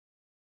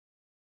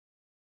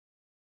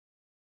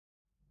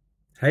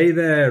Hey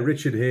there,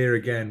 Richard here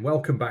again.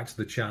 Welcome back to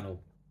the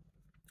channel.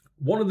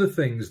 One of the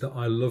things that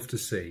I love to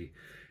see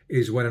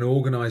is when an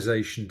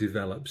organisation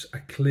develops a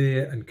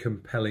clear and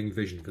compelling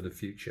vision for the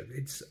future.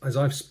 It's, as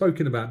I've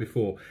spoken about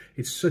before,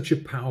 it's such a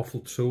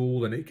powerful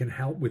tool and it can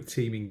help with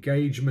team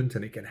engagement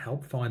and it can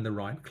help find the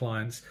right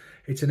clients.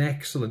 It's an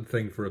excellent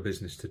thing for a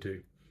business to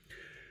do.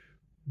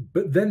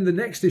 But then the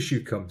next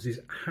issue comes is,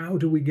 how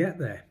do we get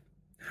there?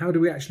 How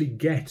do we actually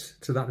get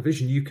to that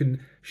vision? You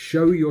can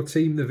show your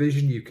team the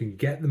vision, you can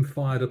get them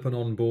fired up and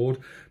on board,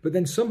 but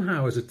then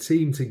somehow as a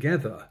team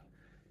together,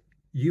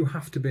 you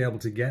have to be able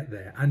to get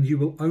there, and you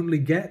will only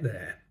get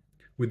there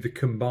with the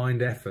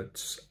combined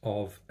efforts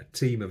of a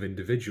team of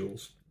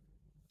individuals.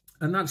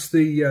 And that's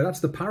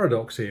the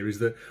paradox here, is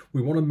that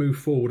we want to move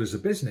forward as a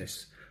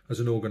business, as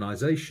an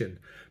organisation,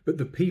 but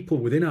the people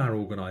within our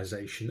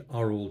organisation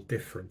are all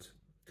different.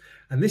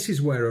 And this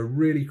is where a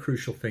really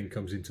crucial thing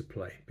comes into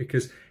play,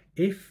 because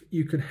if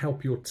you can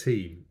help your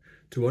team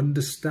to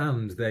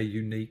understand their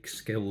unique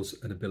skills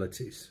and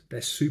abilities, their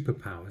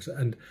superpowers,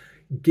 and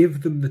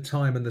give them the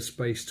time and the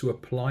space to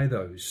apply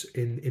those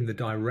in the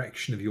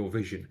direction of your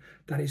vision,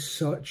 that is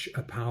such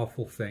a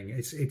powerful thing.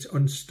 It's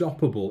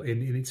unstoppable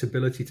in its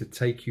ability to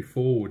take you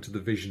forward to the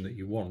vision that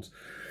you want.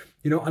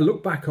 You know, I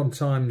look back on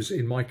times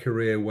in my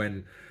career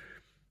when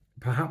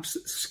perhaps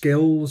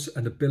skills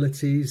and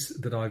abilities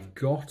that I've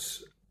got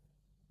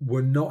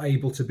were not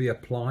able to be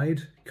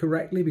applied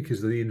correctly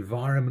because the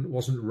environment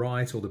wasn't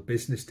right or the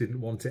business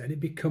didn't want it. And it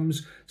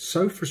becomes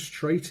so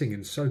frustrating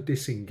and so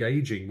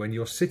disengaging when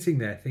you're sitting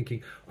there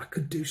thinking, I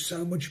could do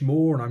so much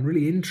more and I'm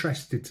really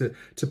interested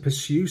to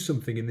pursue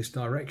something in this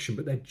direction,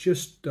 but they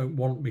just don't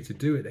want me to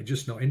do it. They're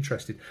just not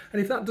interested. And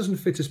if that doesn't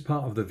fit as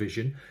part of the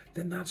vision,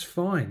 then that's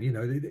fine. You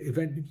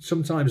know,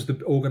 sometimes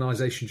the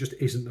organisation just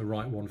isn't the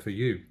right one for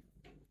you.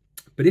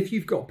 But if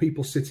you've got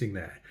people sitting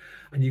there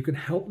and you can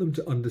help them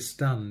to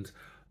understand,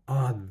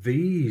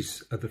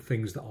 these are the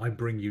things that I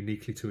bring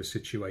uniquely to a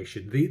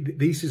situation.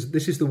 This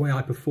is the way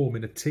I perform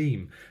in a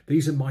team.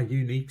 These are my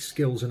unique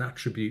skills and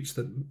attributes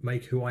that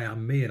make who I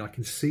am me, and I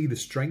can see the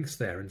strengths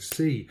there and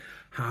see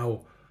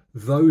how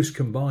those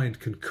combined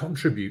can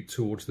contribute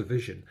towards the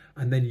vision.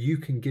 And then you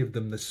can give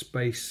them the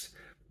space,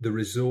 the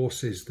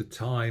resources, the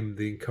time,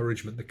 the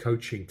encouragement, the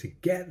coaching to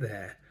get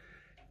there.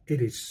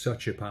 It is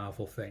such a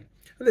powerful thing.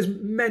 And there's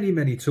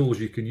many tools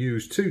you can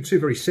use. Two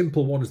very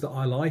simple ones that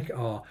I like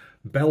are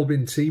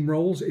Belbin Team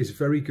Roles is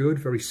very good,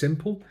 very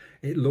simple.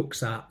 It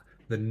looks at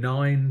the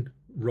 9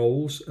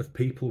 roles of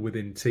people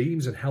within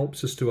teams and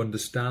helps us to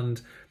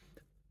understand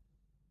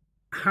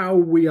how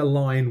we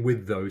align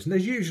with those. And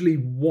there's usually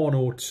 1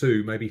 or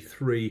 2, maybe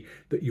 3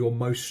 that you're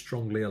most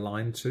strongly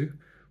aligned to,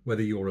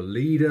 whether you're a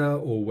leader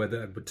or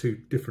whether 2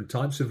 different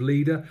types of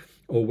leader,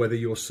 or whether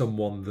you're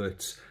someone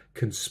that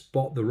can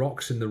spot the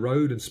rocks in the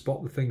road and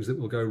spot the things that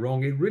will go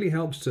wrong. It really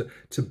helps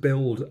to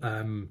build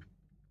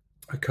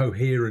a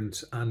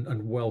coherent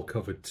and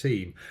well-covered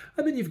team.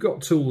 And then you've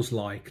got tools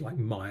like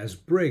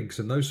Myers-Briggs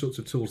and those sorts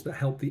of tools that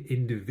help the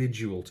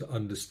individual to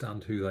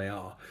understand who they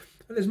are.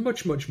 And there's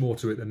much more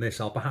to it than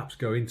this. I'll perhaps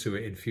go into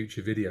it in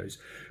future videos.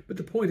 But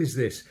the point is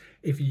this: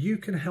 if you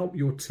can help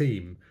your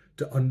team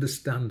to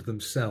understand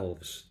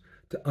themselves,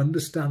 to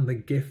understand the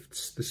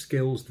gifts, the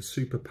skills, the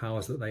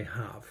superpowers that they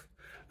have,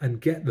 and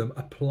get them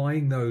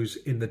applying those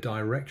in the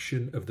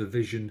direction of the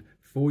vision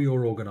for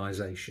your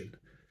organisation,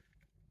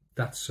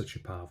 that's such a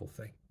powerful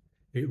thing.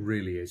 It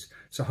really is.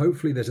 So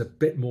hopefully there's a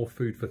bit more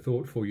food for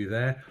thought for you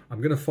there. I'm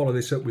going to follow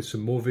this up with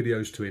some more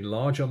videos to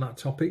enlarge on that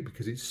topic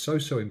because it's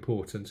so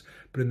important.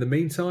 But in the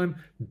meantime,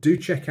 do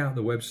check out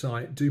the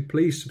website. Do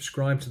please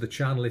subscribe to the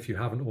channel if you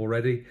haven't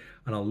already.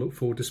 And I'll look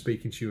forward to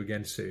speaking to you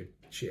again soon.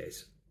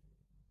 Cheers.